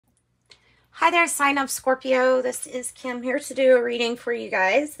Hi there, sign up Scorpio. This is Kim here to do a reading for you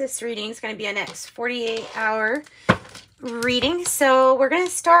guys. This reading is going to be a next 48-hour reading. So we're going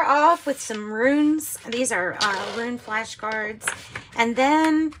to start off with some runes. These are rune flashcards. And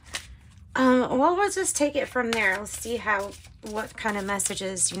then, we'll just take it from there. Let's see what kind of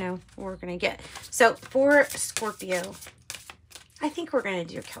messages, we're going to get. So for Scorpio, I think we're going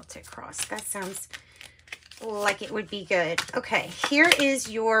to do a Celtic cross. That sounds like it would be good. Okay, here is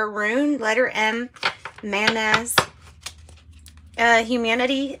your rune, letter M, manas,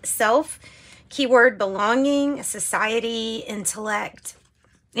 humanity, self, keyword belonging, society, intellect,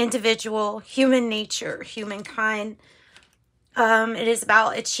 individual, human nature, humankind. It is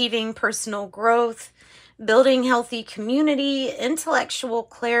about achieving personal growth, building healthy community, intellectual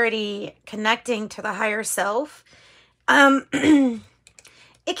clarity, connecting to the higher self.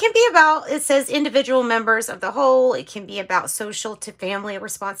 It can be about, it says individual members of the whole. It can be about social to family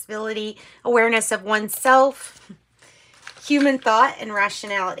responsibility, awareness of oneself, human thought, and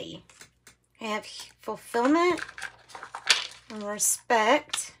rationality. I have fulfillment and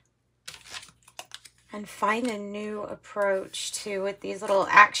respect, and find a new approach to with these little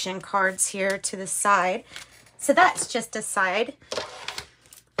action cards here to the side. So that's just a side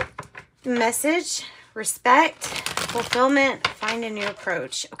message. Respect, fulfillment, find a new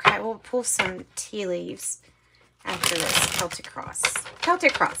approach. Okay, we'll pull some tea leaves after this Celtic cross.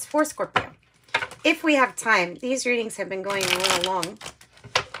 Celtic cross for Scorpio. If we have time, these readings have been going a little long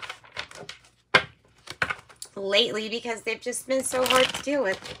lately because they've just been so hard to deal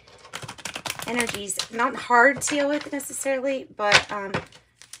with. Energies, not hard to deal with necessarily, but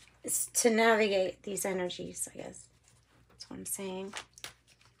it's to navigate these energies, I guess. That's what I'm saying.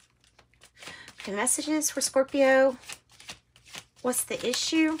 Okay, messages for Scorpio. What's the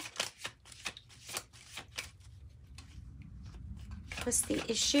issue? What's the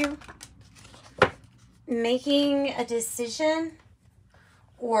issue? Making a decision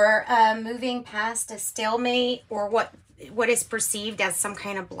or moving past a stalemate or what is perceived as some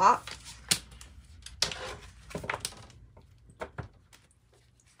kind of block.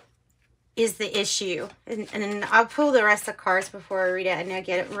 Is the issue. And I'll pull the rest of the cards before I read it. I know I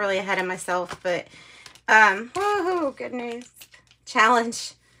get really ahead of myself, but woohoo, good news.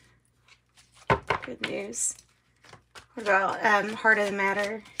 Challenge. Good news. What about heart of the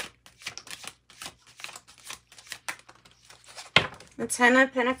matter? The Ten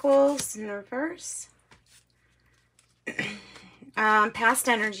of Pentacles in reverse. Past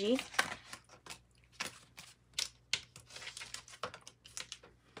energy.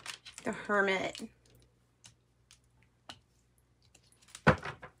 The Hermit.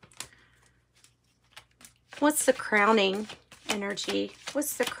 What's the crowning energy?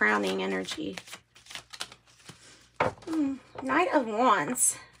 What's the crowning energy? Knight of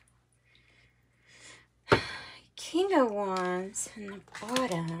Wands. King of Wands in the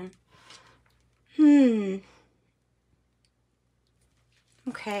bottom.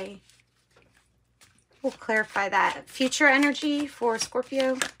 Okay. We'll clarify that. Future energy for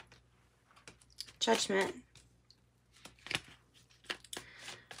Scorpio. Judgment.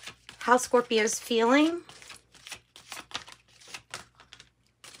 How Scorpio's feeling.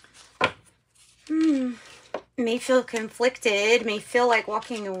 May feel conflicted. May feel like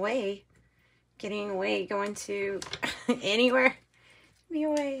walking away. Getting away. Going to anywhere. Be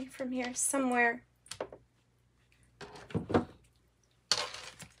away from here. Somewhere.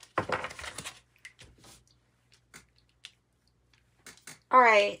 All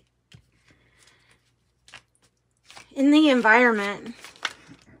right. In the environment,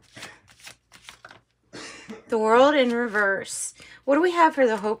 the world in reverse. What do we have for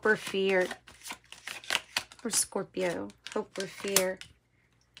the hope or fear for Scorpio? Hope or fear?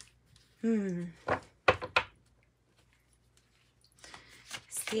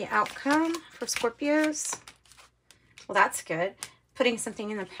 It's the outcome for Scorpios. Well, that's good. Putting something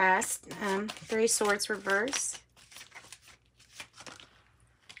in the past. Three Swords reverse.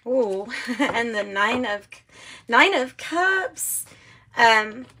 Ooh, and the Nine of Cups.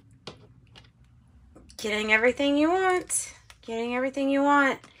 Getting everything you want. Getting everything you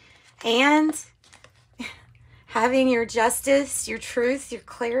want. And having your justice, your truth, your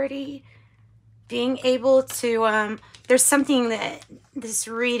clarity. Being able to, there's something that this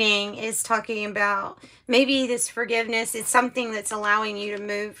reading is talking about. Maybe this forgiveness is something that's allowing you to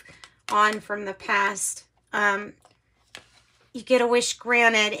move on from the past. You get a wish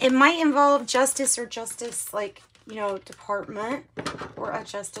granted. It might involve justice or justice, like, department or a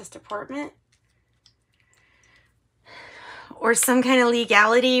justice department. Or some kind of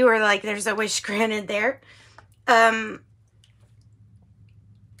legality where, like, there's a wish granted there.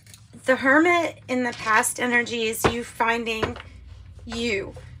 the Hermit in the past energy is you finding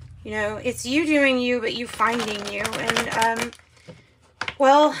you. You know, it's you doing you, but you finding you. And,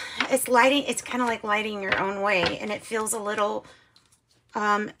 well, it's kind of like lighting your own way. And it feels a little,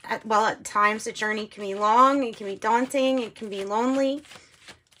 at times the journey can be long, it can be daunting, it can be lonely.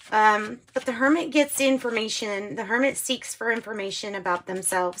 But the Hermit gets information. The Hermit seeks for information about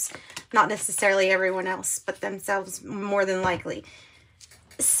themselves. Not necessarily everyone else, but themselves more than likely.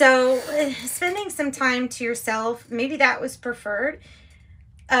 So, spending some time to yourself, maybe that was preferred.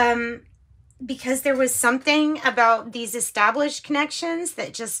 Because there was something about these established connections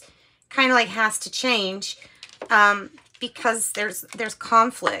that just kind of like has to change. Because there's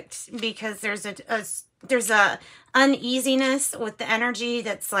conflict, because there's a uneasiness with the energy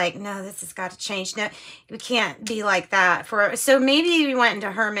that's like, no, this has got to change. No, we can't be like that. So maybe you went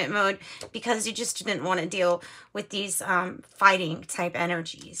into Hermit mode because you just didn't want to deal with these fighting type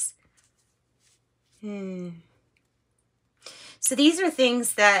energies. So these are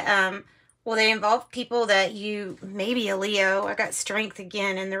things that, well, they involve people that you, maybe a Leo, I got Strength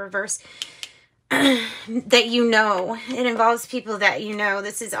again in the reverse, that you know. It involves people that you know.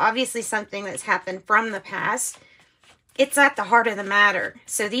 This is obviously something that's happened from the past. It's at the heart of the matter.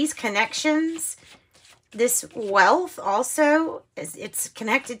 So these connections, this wealth also, it's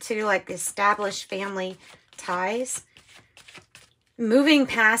connected to like established family ties. Moving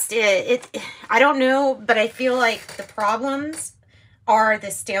past it, I don't know, but I feel like the problems are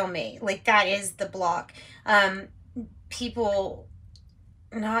the stalemate. Like that is the block. People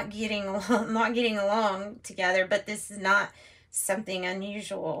not getting along together, but this is not something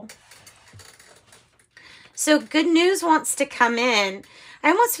unusual. So good news wants to come in. I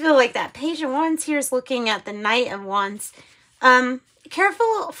almost feel like that Page of Wands here is looking at the Knight of Wands.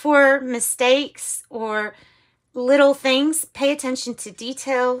 Careful for mistakes or little things. Pay attention to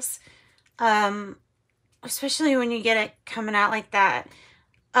details, especially when you get it coming out like that.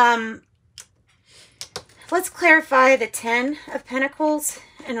 Let's clarify the 10 of Pentacles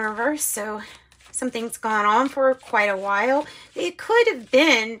in reverse. So something's gone on for quite a while. It could have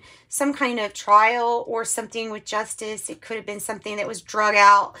been some kind of trial or something with justice. It could have been something that was drug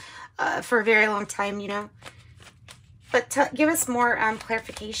out for a very long time, you know. But give us more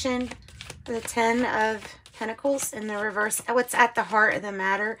clarification for the 10 of Pentacles in the reverse. What's at the heart of the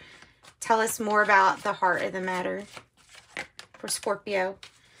matter? Tell us more about the heart of the matter for Scorpio.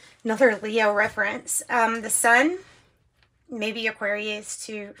 Another Leo reference. The Sun, maybe Aquarius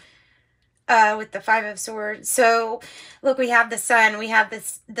too, with the 5 of Swords. So look, we have the Sun. We have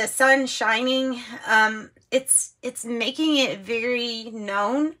the Sun shining. It's making it very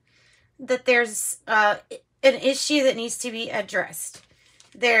known that there's an issue that needs to be addressed.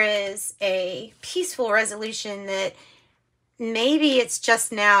 There is a peaceful resolution that maybe it's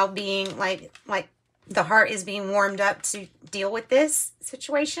just now being like the heart is being warmed up to deal with this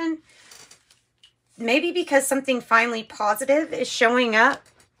situation. Maybe because something finally positive is showing up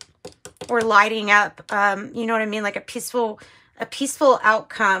or lighting up. You know what I mean? Like a peaceful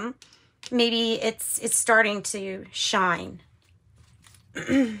outcome. Maybe it's starting to shine.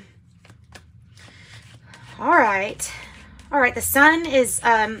 All right. The Sun is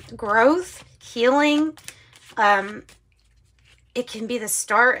growth, healing. It can be the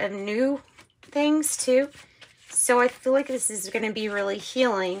start of new things too. So I feel like this is going to be really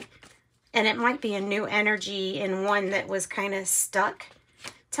healing. And it might be a new energy in one that was kind of stuck.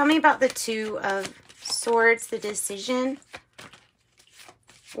 Tell me about the 2 of Swords, the decision.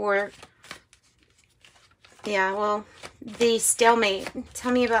 Or, yeah, well, the stalemate.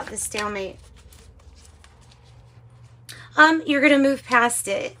 Tell me about the stalemate. You're going to move past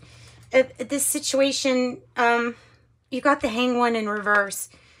it. This situation, you got the Hanged One in reverse.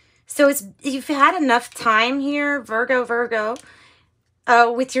 So you've had enough time here, Virgo,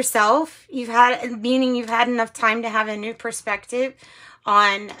 with yourself. Meaning you've had enough time to have a new perspective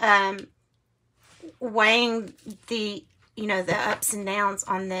on weighing the ups and downs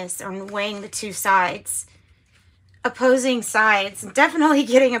on this, or weighing the 2 sides. Opposing sides. Definitely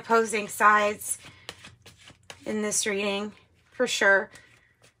getting opposing sides in this reading, for sure.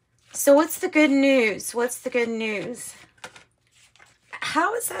 So what's the good news? What's the good news?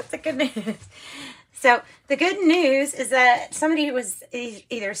 How is that the good news? So the good news is that somebody was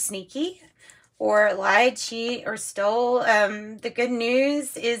either sneaky or lied, cheat, or stole. The good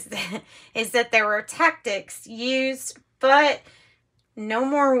news is that there were tactics used, but no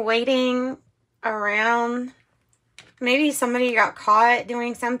more waiting around. Maybe somebody got caught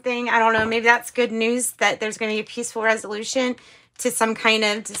doing something. I don't know. Maybe that's good news, that there's going to be a peaceful resolution to some kind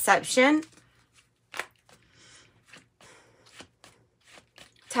of deception.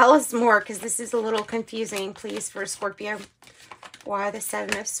 Tell us more, because this is a little confusing, please, for Scorpio. Why the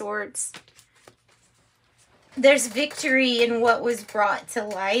Seven of Swords? There's victory in what was brought to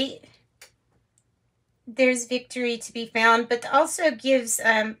light. There's victory to be found, but also gives,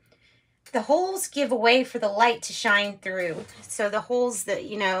 the holes give a way for the light to shine through. So the holes that,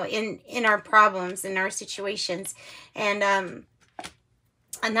 you know, in our problems, in our situations. And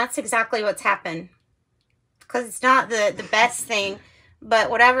that's exactly what's happened. Because it's not the best thing,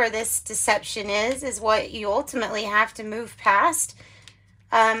 but whatever this deception is what you ultimately have to move past.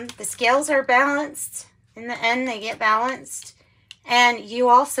 The scales are balanced. In the end, they get balanced. And you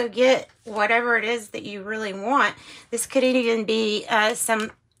also get whatever it is that you really want. This could even be some,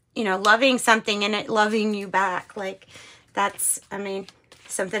 you know, loving something and it loving you back. Like, that's, I mean,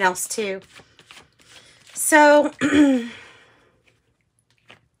 something else too. So, the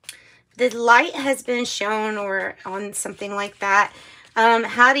light has been shown, or on something like that.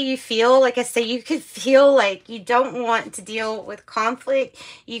 How do you feel? Like I say, you could feel like you don't want to deal with conflict.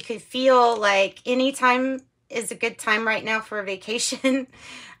 You could feel like any time is a good time right now for a vacation,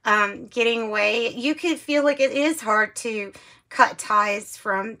 getting away. You could feel like it is hard to cut ties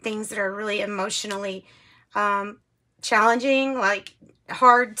from things that are really emotionally challenging, like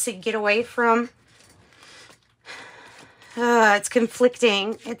hard to get away from. It's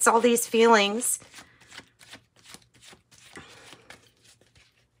conflicting. It's all these feelings.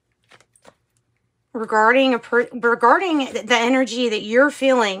 Regarding the energy that you're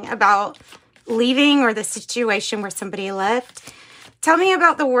feeling about leaving, or the situation where somebody left. Tell me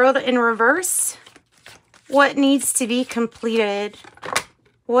about the world in reverse. What needs to be completed?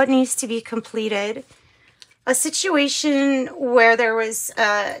 What needs to be completed? A situation where there was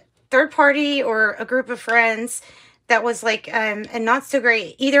a third party or a group of friends that was like a not so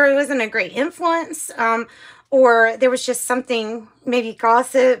great, either it wasn't a great influence, or there was just something, maybe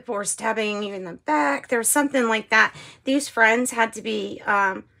gossip or stabbing you in the back. There was something like that. These friends had to be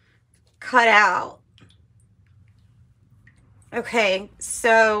cut out. Okay,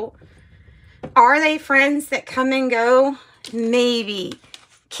 so are they friends that come and go? Maybe.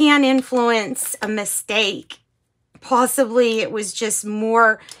 Can influence a mistake. Possibly it was just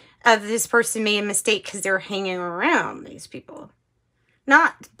more of this person made a mistake because they're hanging around these people.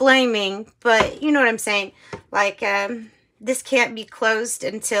 Not blaming, but you know what I'm saying. Like, this can't be closed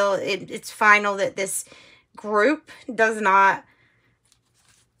until it's final that this group does not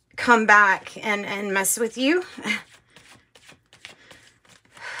come back and mess with you.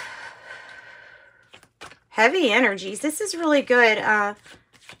 Heavy energies. This is really good.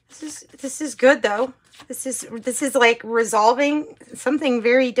 This is good though. This is like resolving something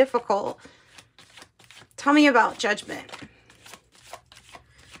very difficult. Tell me about judgment.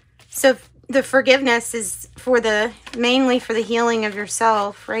 So the forgiveness is mainly for the healing of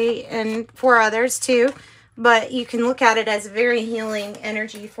yourself, right? And for others too. But you can look at it as a very healing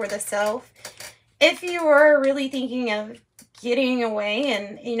energy for the self. If you are really thinking of getting away,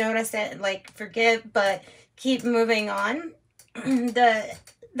 and you know what I said, like forgive, but keep moving on.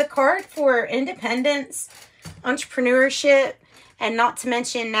 The card for independence, entrepreneurship, and not to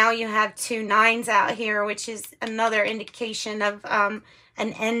mention now you have 2 9s out here, which is another indication of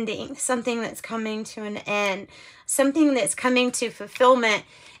an ending, something that's coming to an end, something that's coming to fulfillment.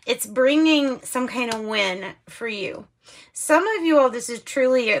 It's bringing some kind of win for you. Some of you all, this is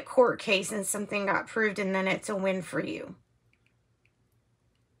truly a court case and something got proved and then it's a win for you.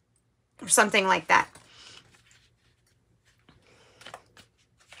 Or something like that.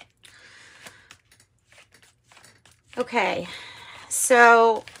 Okay,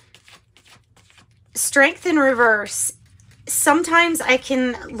 so strength in reverse. Sometimes I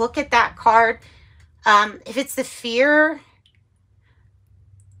can look at that card. If it's the fear,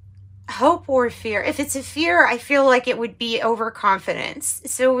 hope or fear. If it's a fear, I feel like it would be overconfidence.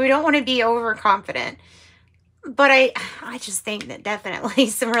 So we don't want to be overconfident. But I just think that definitely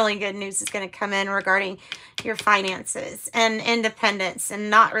some really good news is going to come in regarding your finances and independence and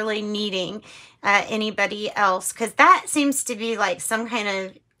not really needing anybody else. Because that seems to be like some kind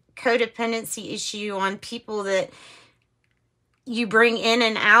of codependency issue on people that you bring in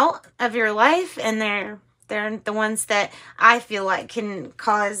and out of your life. And they're the ones that I feel like can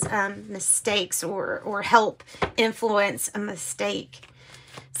cause mistakes or help influence a mistake.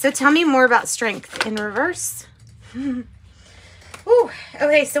 So tell me more about strength in reverse. Ooh,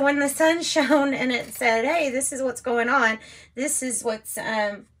 okay, so when the sun shone and it said, hey, this is what's going on, this is what's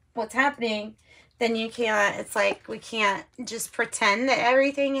happening, then you can't, it's like we can't just pretend that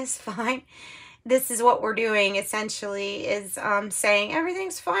everything is fine. This is what we're doing essentially, is saying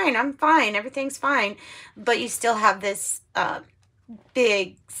everything's fine, I'm fine, everything's fine, but you still have this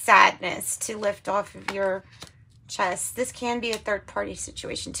big sadness to lift off of your chest. This can be a third-party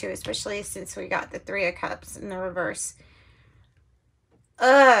situation too, especially since we got the Three of Cups in the reverse.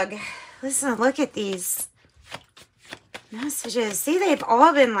 Ugh. Listen, look at these messages. See, they've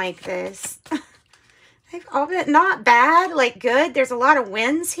all been like this. They've all been not bad, like good. There's a lot of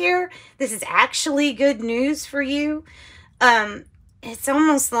wins here. This is actually good news for you. It's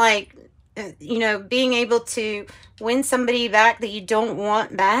almost like, you know, being able to win somebody back that you don't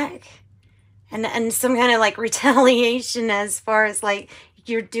want back. And some kind of like retaliation as far as like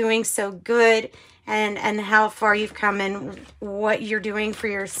you're doing so good and how far you've come and what you're doing for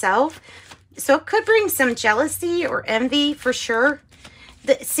yourself. So it could bring some jealousy or envy for sure.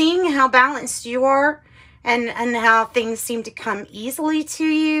 Seeing how balanced you are and how things seem to come easily to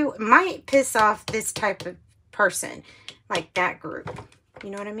you might piss off this type of person, like that group. You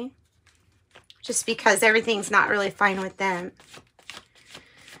know what I mean? Just because everything's not really fine with them.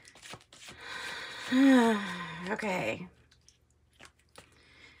 Okay.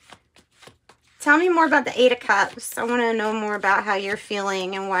 Tell me more about the Eight of Cups. I want to know more about how you're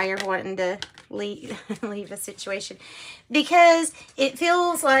feeling and why you're wanting to leave a situation. Because it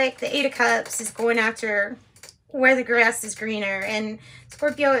feels like the Eight of Cups is going after where the grass is greener. And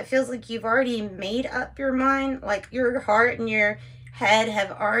Scorpio, it feels like you've already made up your mind. Like your heart and your head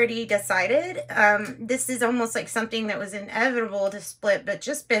have already decided. This is almost like something that was inevitable to split, but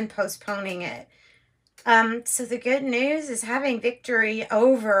just been postponing it. So the good news is having victory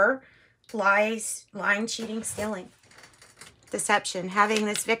over lies, lying, cheating, stealing, deception, having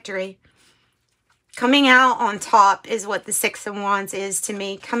this victory. Coming out on top is what the Six of Wands is to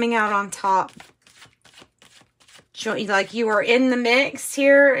me. Coming out on top. Like you are in the mix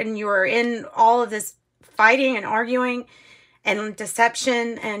here and you are in all of this fighting and arguing and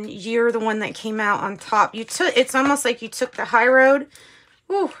deception, and you're the one that came out on top. It's almost like you took the high road.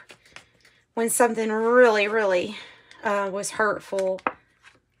 Whew. When something really, really was hurtful.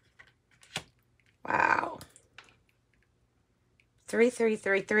 Wow. 3, 3,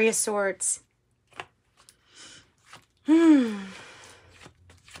 3. Three of Swords.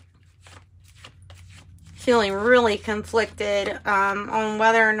 Feeling really conflicted on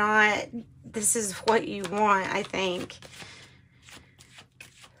whether or not this is what you want, I think.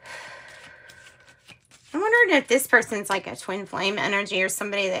 I'm wondering if this person's like a twin flame energy or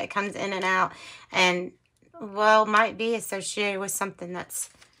somebody that comes in and out and, well, might be associated with something that's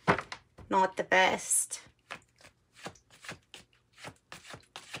not the best.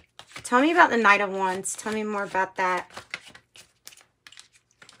 Tell me about the Knight of Wands. Tell me more about that.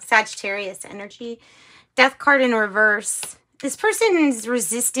 Sagittarius energy. Death card in reverse. This person is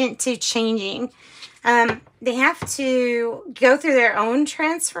resistant to changing. They have to go through their own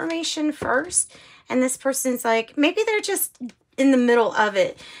transformation first. And this person's like, maybe they're just in the middle of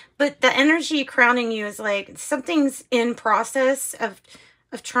it. But the energy crowning you is like, something's in process of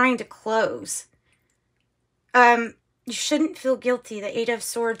trying to close. You shouldn't feel guilty. The Eight of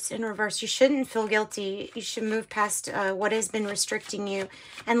Swords in reverse. You shouldn't feel guilty. You should move past what has been restricting you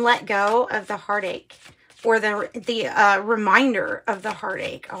and let go of the heartache. Or the reminder of the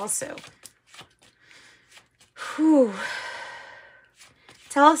heartache also. Whew.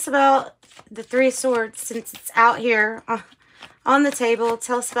 Tell us about the Three of Swords, since it's out here on the table.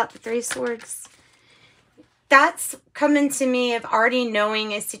 Tell us about the Three of Swords. That's coming to me of already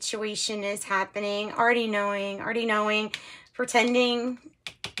knowing a situation is happening. Already knowing, pretending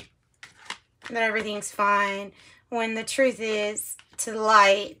that everything's fine. When the truth is, to the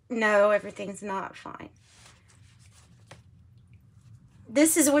light, no, everything's not fine.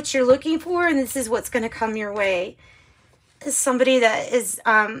 This is what you're looking for, and this is what's going to come your way. Somebody that is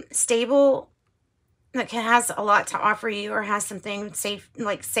stable, that has a lot to offer you, or has something safe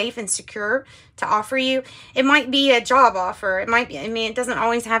and secure to offer you. It might be a job offer. It might be, I mean, it doesn't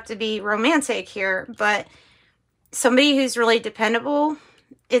always have to be romantic here, but somebody who's really dependable.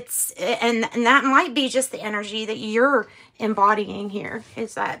 And that might be just the energy that you're embodying here,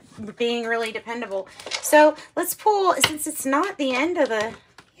 is that being really dependable. So let's pull, since it's not the end of the,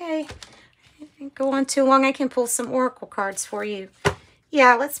 yay, I didn't go on too long, I can pull some oracle cards for you.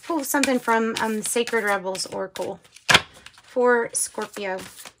 Yeah, let's pull something from Sacred Rebels Oracle for Scorpio.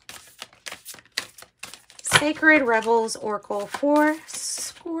 Sacred Rebels Oracle for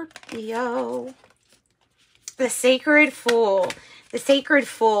Scorpio. The Sacred Fool. The Sacred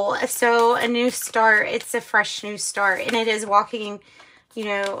Fool. So a new start. It's a fresh new start. And it is walking, you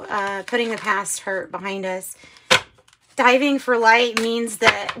know, putting the past hurt behind us. Diving for light means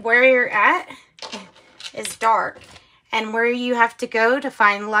that where you're at is dark. And where you have to go to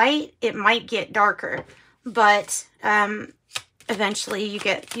find light, it might get darker. But eventually you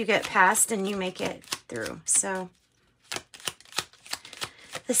get past and you make it through. So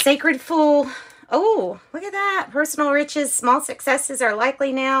the Sacred Fool. Oh, look at that. Personal riches, small successes are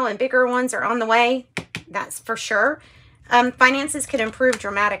likely now and bigger ones are on the way. That's for sure. Finances could improve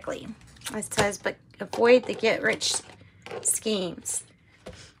dramatically. It says, but avoid the get-rich schemes.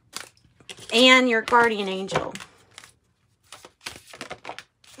 And your guardian angel.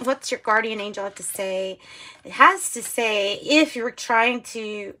 What's your guardian angel have to say? It has to say, if you're trying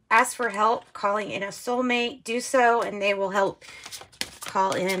to ask for help, calling in a soulmate, do so, and they will help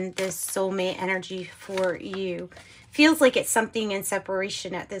call in this soulmate energy for you. Feels like it's something in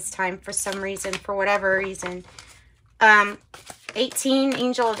separation at this time for some reason, for whatever reason. 18,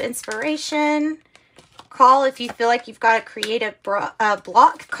 angel of inspiration. Call if you feel like you've got a creative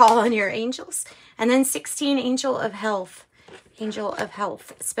block. Call on your angels. And then 16, angel of health. Angel of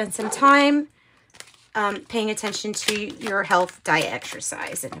health. Spend some time paying attention to your health, diet,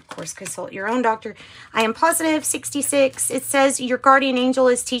 exercise, and of course consult your own doctor. I am positive. 66. It says your guardian angel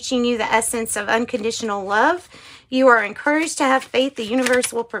is teaching you the essence of unconditional love. You are encouraged to have faith. The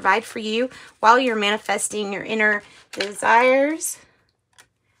universe will provide for you while you're manifesting your inner desires.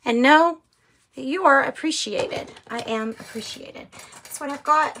 And know that you are appreciated. I am appreciated. That's what I've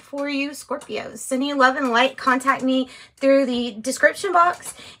got for you, Scorpios. Sending love and light. Contact me through the description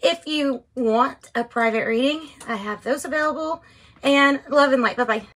box. If you want a private reading, I have those available. And love and light. Bye-bye.